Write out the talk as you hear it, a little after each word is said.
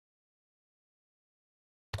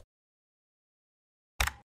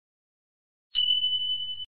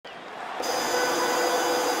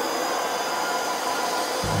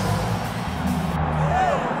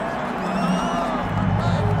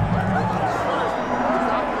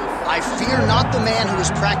I fear not the man who has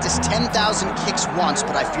practiced 10,000 kicks once,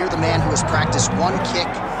 but I fear the man who has practiced one kick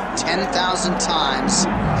 10,000 times.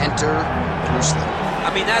 Enter Bruce Lee. I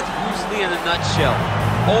mean, that's Bruce Lee in a nutshell.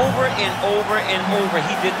 Over and over and over,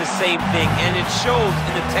 he did the same thing, and it shows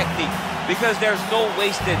in the technique because there's no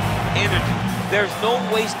wasted energy. There's no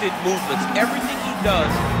wasted movements. Everything he does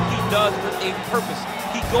with a purpose.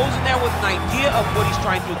 He goes in there with an idea of what he's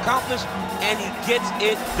trying to accomplish, and he gets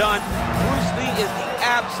it done. Bruce Lee is the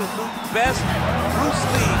absolute best. Bruce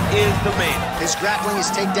Lee is the man. His grappling, his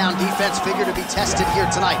takedown defense figure to be tested here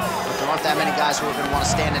tonight, but there aren't that many guys who are going to want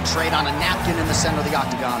to stand and trade on a napkin in the center of the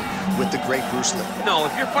octagon with the great Bruce Lee. No,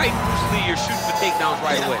 if you're fighting Bruce Lee, you're shooting for takedowns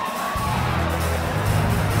right away.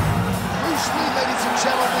 Bruce Lee, ladies and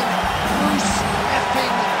gentlemen, Bruce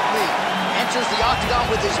effing Lee enters the octagon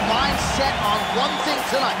with his mind set on one thing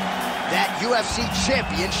tonight, that UFC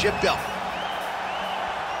championship belt.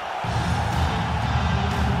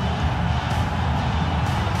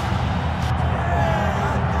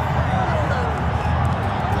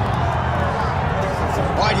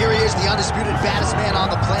 All right, here he is, the undisputed baddest man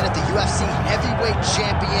on the planet, the UFC heavyweight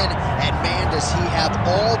champion, and man, does he have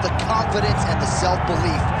all the confidence and the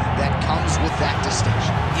self-belief that comes with that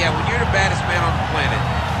distinction. Yeah, when you're the baddest man on the planet,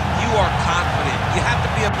 you are confident. You have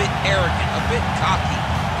to be a bit arrogant, a bit cocky,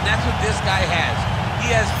 and that's what this guy has.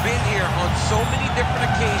 He has been here on so many different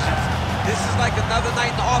occasions. This is like another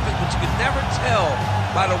night in the office, but you can never tell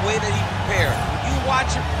by the way that he prepared. When you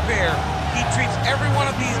watch him prepare, he treats every one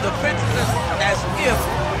of these defenses as if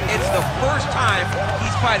it's the first time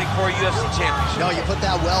he's fighting for a UFC championship. No, you put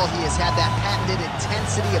that well. He has had that patented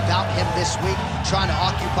intensity about him this week, trying to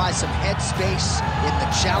occupy some headspace in the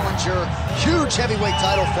challenger. Huge heavyweight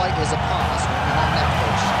title fight is upon us. We'll be on that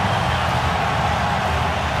first.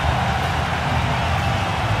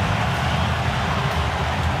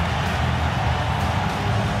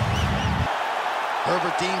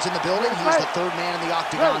 Herbert Dean's in the building. He's the third man in the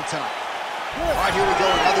octagon tonight. All right, here we go.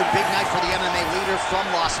 Another big night for the MMA leader from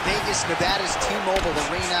Las Vegas, Nevada's T-Mobile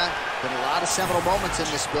Arena. Been a lot of seminal moments in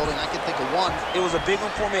this building. I can think of one. It was a big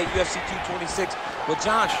one for me at UFC 226. But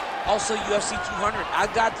John, also UFC 200.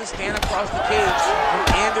 I got to stand across the cage from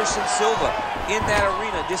Anderson Silva in that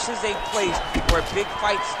arena. This is a place where big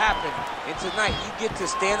fights happen. And tonight, you get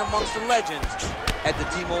to stand amongst the legends at the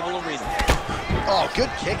T-Mobile Arena. Oh,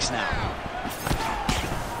 good kicks now.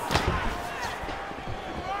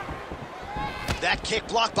 That kick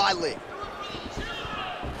blocked by Lee.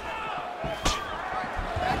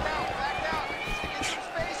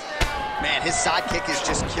 Man, his sidekick is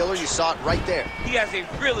just killer. You saw it right there. He has a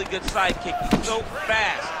really good sidekick. He's so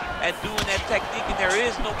fast at doing that technique, and there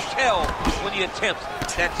is no tell when he attempts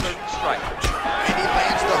that certain strike. And he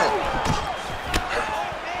lands the hook.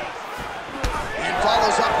 And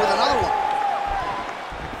follows up with another one.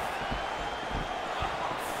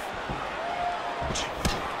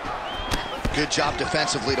 Good job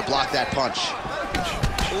defensively to block that punch.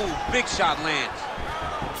 Ooh, big shot lands.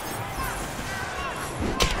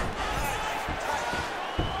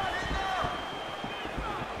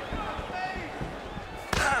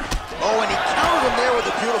 Oh, and he countered him there with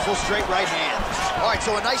a beautiful straight right hand. All right,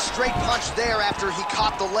 so a nice straight punch there after he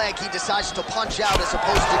caught the leg. He decides to punch out as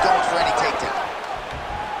opposed to going for any takedown.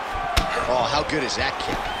 Oh, how good is that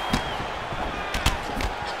kick?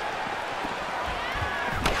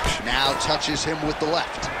 Now touches him with the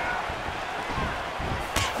left.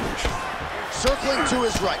 Circling to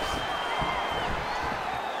his right.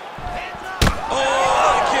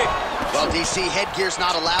 Oh, kick. Well, DC, headgear's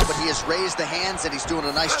not allowed, but he has raised the hands, and he's doing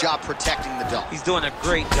a nice job protecting the dome. He's doing a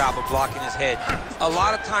great job of blocking his head. A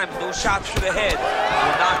lot of times, those shots to the head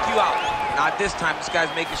will knock you out. Not this time. This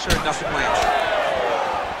guy's making sure nothing lands.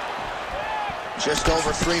 Just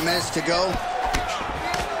over 3 minutes to go.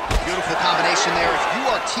 Beautiful combination there. If you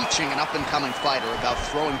are teaching an up-and-coming fighter about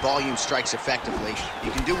throwing volume strikes effectively,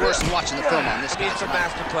 you can do worse than watching the film on this guy. It's a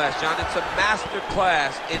master class, John. It's a master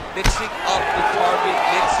class in mixing up the target,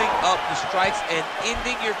 mixing up the strikes, and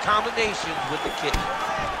ending your combinations with the kick.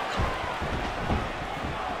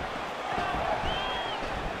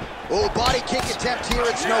 Oh, body kick attempt here.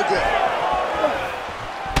 It's no good.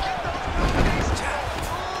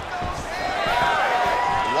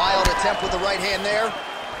 Wild attempt with the right hand there.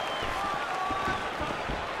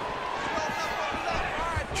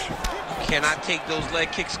 Cannot take those leg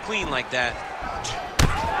kicks clean like that.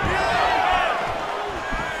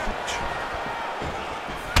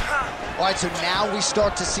 All right, so now we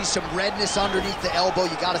start to see some redness underneath the elbow.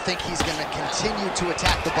 You got to think he's going to continue to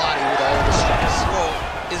attack the body with all of the strikes. Well,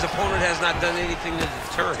 his opponent has not done anything to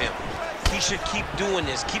deter him. He should keep doing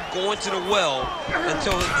this, keep going to the well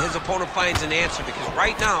until his opponent finds an answer, because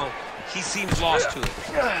right now, he seems lost to it.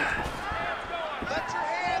 Let your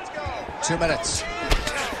hands go. 2 minutes.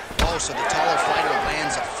 Oh, so the taller fighter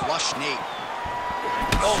lands a flush knee.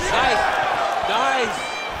 Oh, nice. Nice.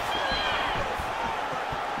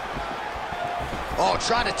 Oh,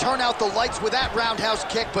 trying to turn out the lights with that roundhouse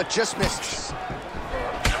kick, but just misses.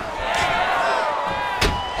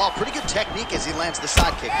 Oh, pretty good technique as he lands the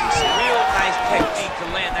side kick, DC. Real nice technique to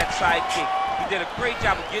land that side kick. He did a great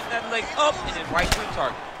job of getting that leg up and then right to the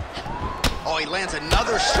target. Oh, he lands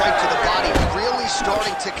another strike to the body, really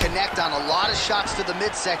starting to connect on a lot of shots to the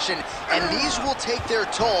midsection, and these will take their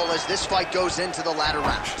toll as this fight goes into the latter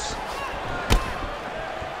rounds.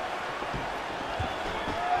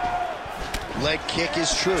 Leg kick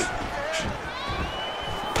is true.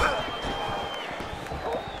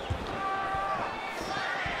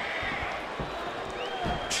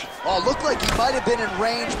 Oh, looked like he might have been in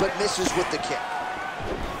range, but misses with the kick.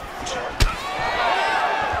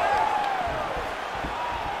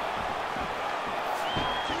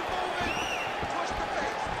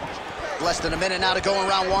 Less than a minute now to go in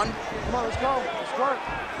round one. Come on, let's go. Let's work.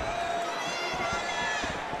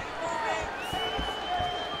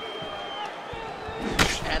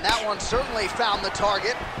 And that one certainly found the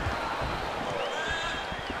target.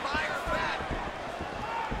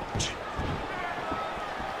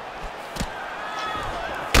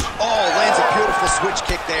 Oh, lands a beautiful switch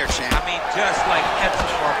kick there, champ. I mean, just like Edson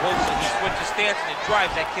Barbosa, he switches stance and then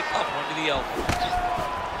drives that kick up under the elbow.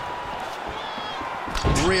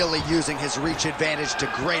 Really using his reach advantage to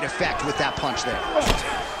great effect with that punch there.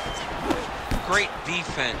 Great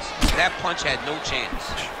defense. That punch had no chance.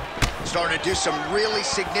 Starting to do some really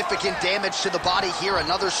significant damage to the body here.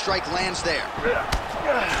 Another strike lands there.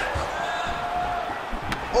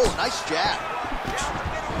 Oh, nice jab.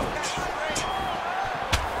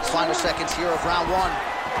 Final seconds here of round one.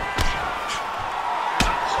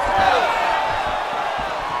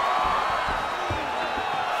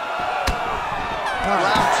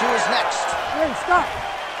 Round two is next. Hey, stop.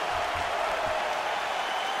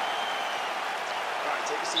 All right,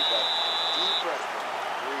 take a seat, buddy. Deep breath.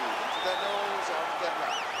 Breathe into that nose, out with that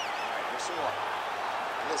mouth. All right, here's some water.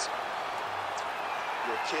 Listen,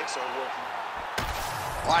 your kicks are working.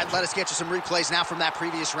 All right, let us get you some replays now from that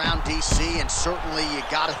previous round, DC, and certainly you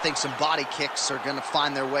got to think some body kicks are going to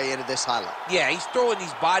find their way into this highlight. Yeah, he's throwing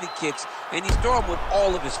these body kicks, and he's throwing with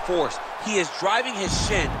all of his force. He is driving his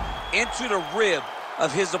shin into the rib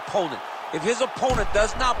of his opponent. If his opponent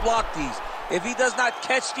does not block these, if he does not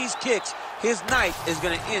catch these kicks, his night is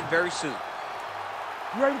going to end very soon.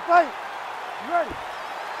 You ready to fight? You ready?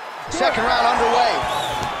 Second round underway.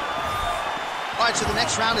 All right, so the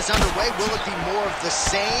next round is underway. Will it be more of the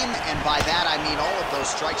same? And by that, I mean all of those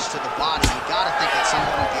strikes to the body. You got to think at some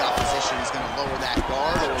point the opposition is going to lower that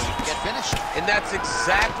guard or get finished. And that's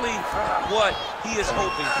exactly what he is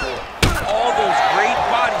hoping for. All those great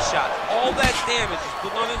body shots, all that damage he's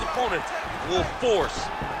putting on his opponent will force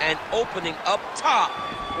an opening up top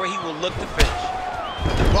where he will look to finish.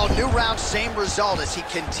 Well, new round, same result as he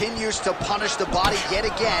continues to punish the body yet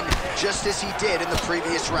again, just as he did in the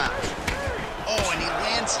previous round. Oh, and he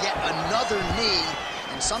lands yet another knee,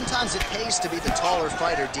 and sometimes it pays to be the taller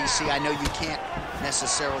fighter, DC. I know you can't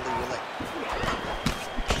necessarily relate.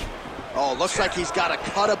 Oh, looks like he's got a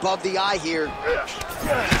cut above the eye here.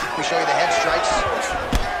 Let me show you the head strikes.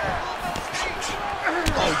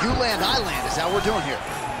 Oh, you land, I land. Is that what we're doing here?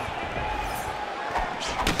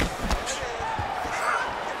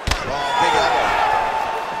 Oh, big elbow.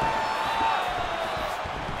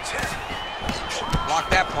 Block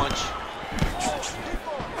that punch.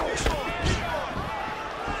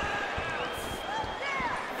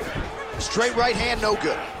 Straight right hand, no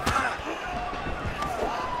good.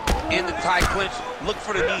 In the tie clinch, look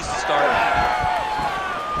for the knees to start.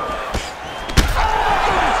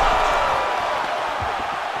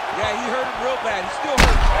 Yeah, he hurt him real bad. He's still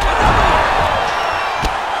hurt.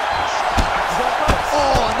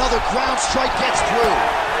 Oh, another ground strike gets through.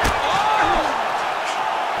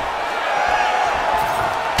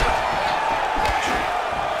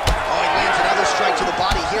 Oh, he lands another strike to the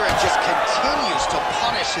body here and just continues to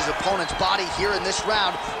punish his opponent's body here in this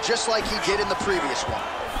round, just like he did in the previous one.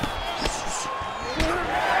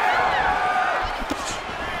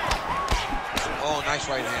 Nice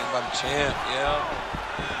right hand by the champ, yeah.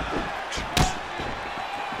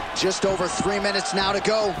 Just over 3 minutes now to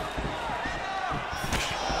go.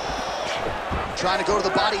 Trying to go to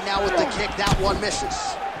the body now with the kick. That one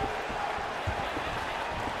misses.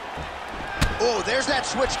 Oh, there's that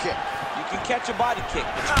switch kick. You can catch a body kick,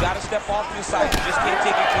 but you got to step off to the side. You just can't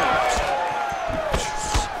take it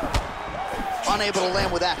clean. Unable to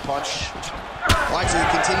land with that punch. All right, so he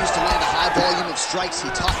continues to land a high volume of strikes. He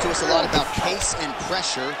talked to us a lot about pace and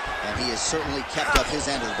pressure, and he has certainly kept up his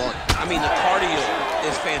end of the bargain. I mean, the cardio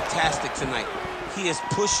is fantastic tonight. He is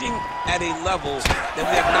pushing at a level that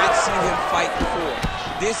we have not seen him fight before.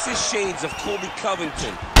 This is shades of Colby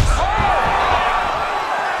Covington.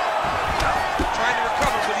 Trying to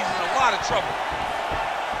recover, but he's in a lot of trouble.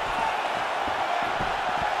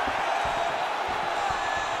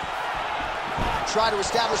 Try to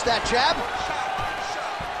establish that jab.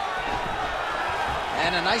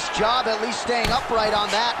 And a nice job at least staying upright on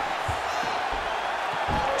that.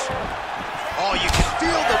 Oh, you can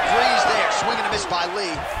feel the breeze there. Swing and a miss by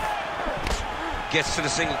Lee. Gets to the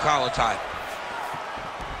single collar tie.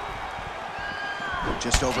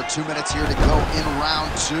 Just over 2 minutes here to go in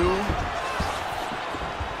round 2.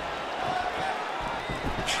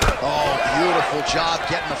 Oh, beautiful job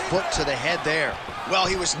getting the foot to the head there. Well,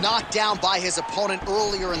 he was knocked down by his opponent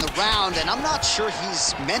earlier in the round, and I'm not sure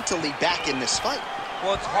he's mentally back in this fight.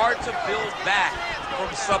 Well, it's hard to build back from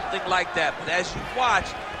something like that. But as you watch,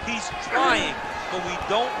 he's trying, but we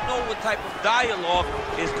don't know what type of dialogue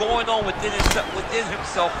is going on within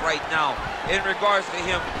himself right now in regards to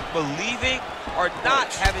him believing or not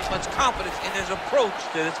having much confidence in his approach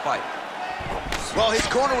to this fight. Well, his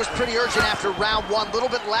corner was pretty urgent after round 1. A little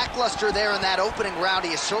bit lackluster there in that opening round.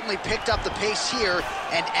 He has certainly picked up the pace here,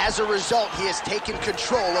 and as a result, he has taken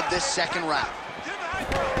control of this second round.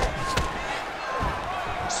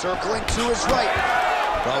 Circling to his right.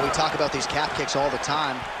 Well, we talk about these calf kicks all the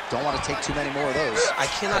time. Don't want to take too many more of those. I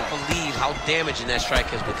cannot believe how damaging that strike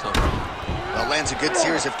has become. Well, lands a good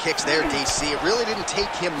series of kicks there, DC. It really didn't take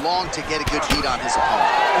him long to get a good beat on his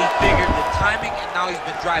opponent. He figured the timing, and now he's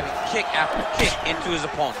been driving kick after kick into his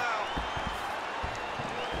opponent.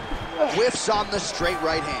 Whiffs on the straight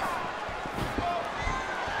right hand.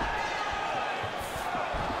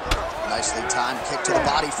 Nicely timed kick to the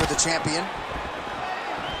body for the champion.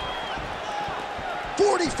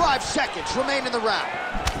 45 seconds remain in the round.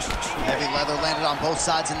 Heavy leather landed on both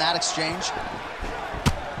sides in that exchange.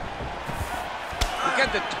 Look at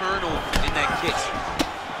the turnover in that kick.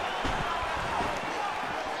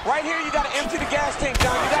 Right here, you got to empty the gas tank,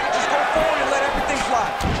 John. You got to just go forward and let everything fly.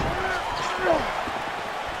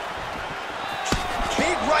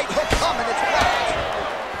 Big right hook coming, it's blocked.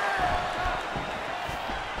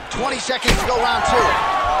 20 seconds to go, round 2.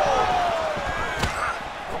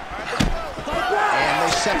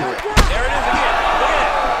 Separate. There it is again. Look at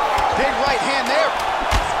it. Big right hand there.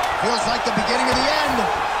 Feels like the beginning of the end.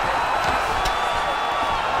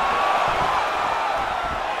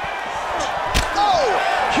 Oh,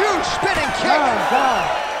 huge spinning kick.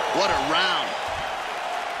 What a round.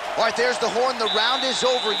 All right, there's the horn. The round is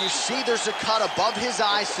over. You see there's a cut above his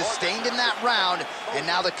eye sustained in that round. And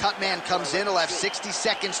now the cut man comes in. He'll have 60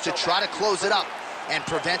 seconds to try to close it up and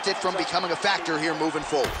prevent it from becoming a factor here moving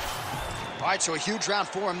forward. All right, so a huge round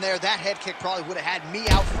for him there. That head kick probably would have had me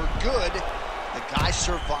out for good. The guy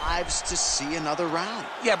survives to see another round.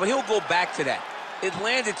 Yeah, but he'll go back to that. It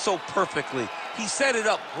landed so perfectly. He set it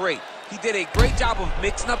up great. He did a great job of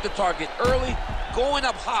mixing up the target early, going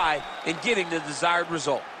up high, and getting the desired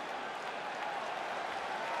result.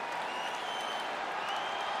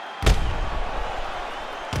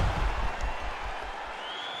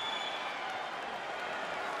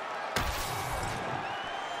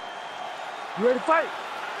 You ready to fight?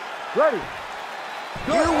 Ready.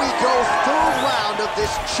 Here we go, third round of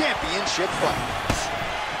this championship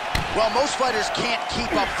fight. Well, most fighters can't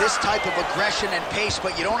keep up this type of aggression and pace,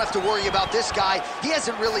 but you don't have to worry about this guy. He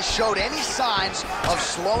hasn't really showed any signs of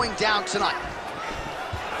slowing down tonight.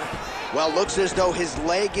 Well, looks as though his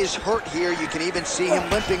leg is hurt here. You can even see him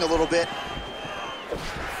limping a little bit.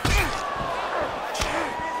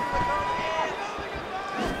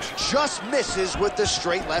 Just misses with the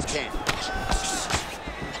straight left hand.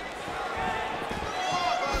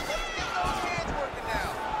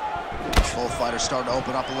 Both fighters starting to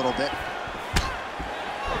open up a little bit.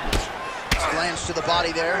 Slams to the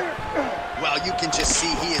body there. Well, you can just see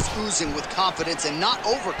he is oozing with confidence, and not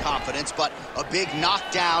overconfidence, but a big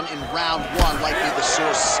knockdown in round 1 might be the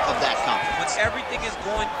source of that confidence. When everything is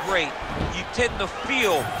going great, you tend to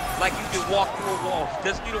feel like you can walk through a wall. He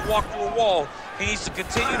doesn't need to walk through a wall. He needs to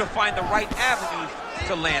continue to find the right avenues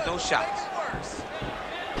to land those shots.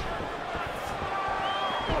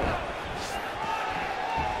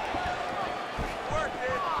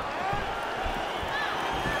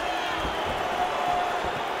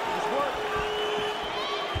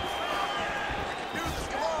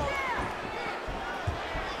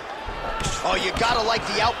 Oh, you gotta like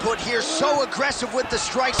the output here. So aggressive with the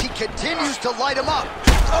strikes. He continues to light him up.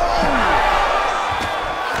 Oh!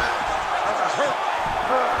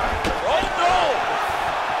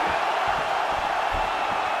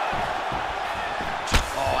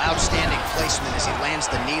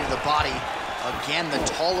 the knee to the body. Again, the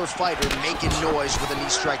taller fighter making noise with a knee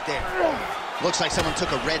strike there. Looks like someone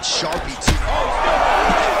took a red Sharpie, too. Oh,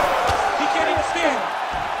 he can't even stand.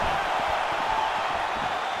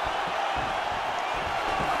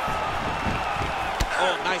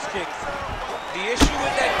 Oh, nice kick. The issue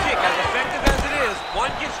with that kick, as effective as it is,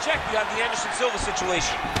 one gets checked, you have the Anderson Silva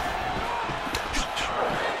situation.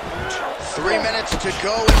 3 minutes to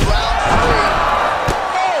go in round 3.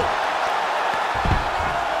 Oh!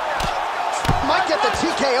 Might get the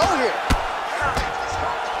TKO here.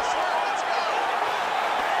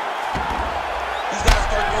 He's got to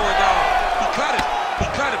start going down. He cut him. He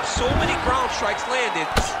cut him. So many ground strikes landed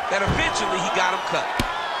that eventually he got him cut.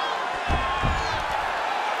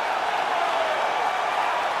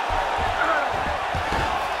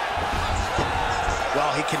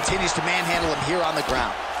 Well, he continues to manhandle him here on the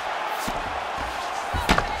ground.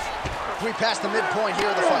 We passed the midpoint here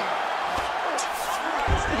of the fight.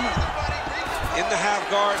 In the half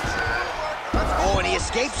guard. Oh, and he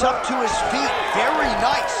escapes up to his feet. Very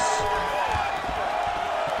nice.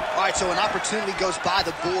 All right, so an opportunity goes by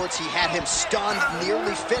the boards. He had him stunned,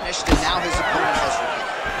 nearly finished, and now his opponent has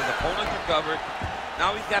recovered. His opponent recovered.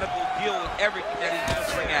 Now he's got to go deal with everything that he's going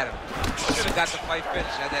to bring at him. He should have got the fight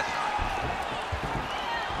finished at that time.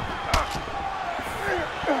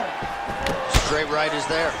 Straight right is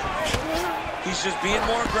there. He's just being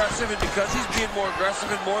more aggressive, and because he's being more aggressive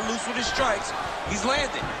and more loose with his strikes, he's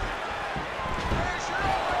landing.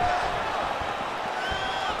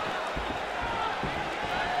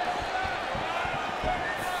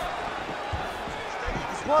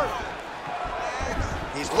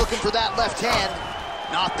 He's looking for that left hand.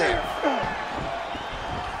 Not there.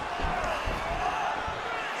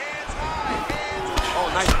 Oh,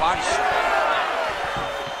 nice body shot.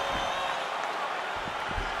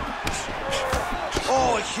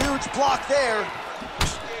 Oh, a huge block there.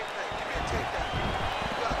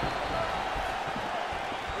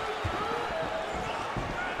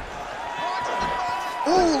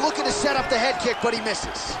 Ooh, looking to set up the head kick, but he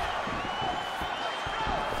misses.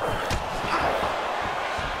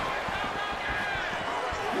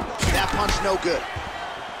 That punch no good.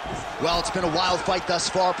 Well, it's been a wild fight thus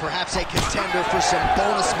far, perhaps a contender for some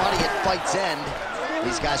bonus money at fight's end.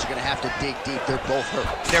 These guys are going to have to dig deep. They're both hurt.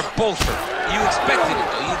 They're both hurt. You expected it,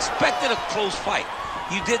 though. You expected a close fight.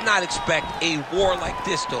 You did not expect a war like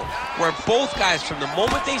this, though, where both guys, from the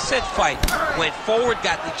moment they said fight, went forward,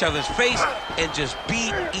 got in each other's face, and just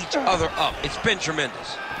beat each other up. It's been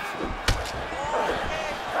tremendous.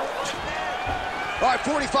 All right,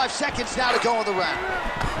 45 seconds now to go in the round.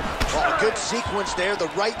 Well, a good sequence there. The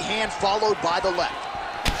right hand followed by the left.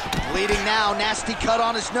 Bleeding now. Nasty cut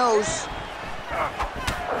on his nose.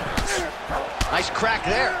 Nice crack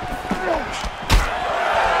there.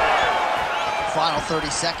 Final 30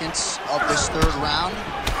 seconds of this third round.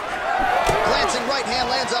 Glancing right hand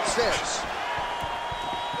lands upstairs.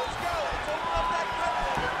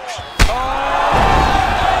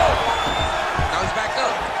 Now he's back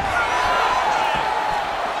up.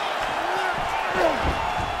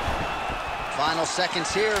 Final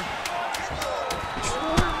seconds here.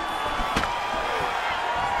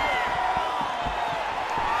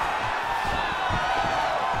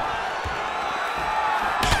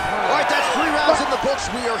 In the books,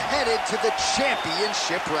 we are headed to the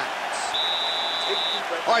championship rounds.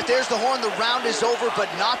 All right, there's the horn. The round is over, but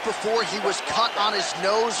not before he was cut on his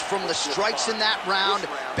nose from the strikes in that round.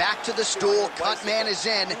 Back to the stool. Cut man is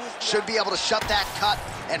in. Should be able to shut that cut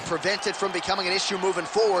and prevent it from becoming an issue moving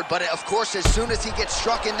forward. But, of course, as soon as he gets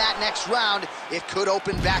struck in that next round, it could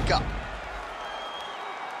open back up.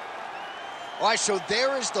 All right, so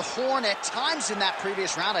there is the horn. At times in that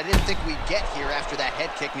previous round, I didn't think we'd get here after that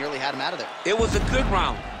head kick nearly had him out of there. It was a good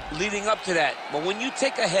round leading up to that. But when you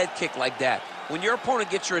take a head kick like that, when your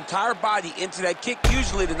opponent gets your entire body into that kick,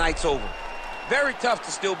 usually the night's over. Very tough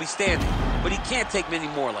to still be standing, but he can't take many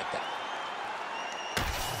more like that.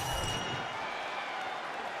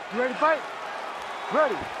 You ready to fight?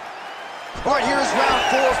 Ready. All right, here's round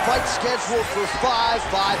 4. Fight scheduled for 5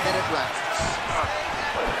 5-minute rounds.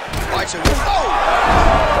 All right, so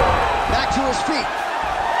back to his feet.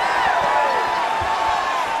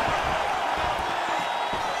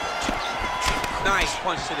 Nice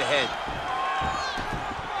punch to the head.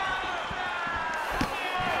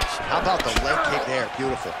 How about the leg kick there?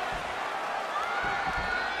 Beautiful.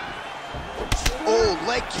 Oh,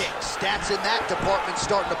 leg kick. Stats in that department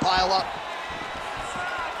starting to pile up.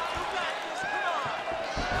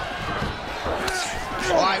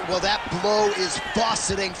 All right, well, that blow is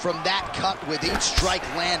fauceting from that cut with each strike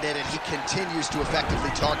landed, and he continues to effectively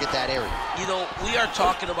target that area. You know, we are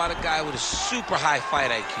talking about a guy with a super high fight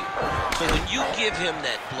IQ. So when you give him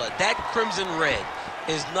that blood, that crimson red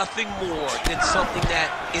is nothing more than something that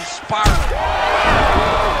inspires him.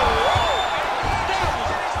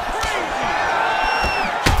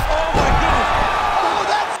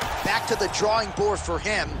 Back to the drawing board for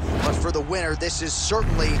him, but for the winner, this is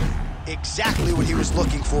certainly exactly what he was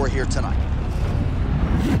looking for here tonight.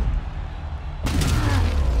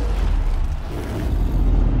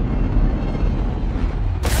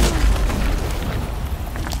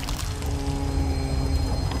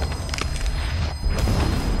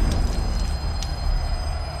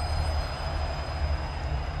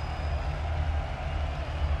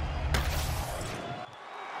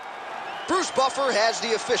 Bruce Buffer has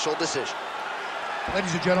the official decision.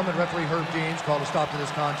 Ladies and gentlemen, referee Herb Deans called a stop to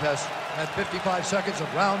this contest at 55 seconds of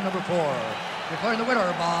round number 4. Declaring the winner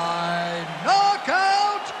by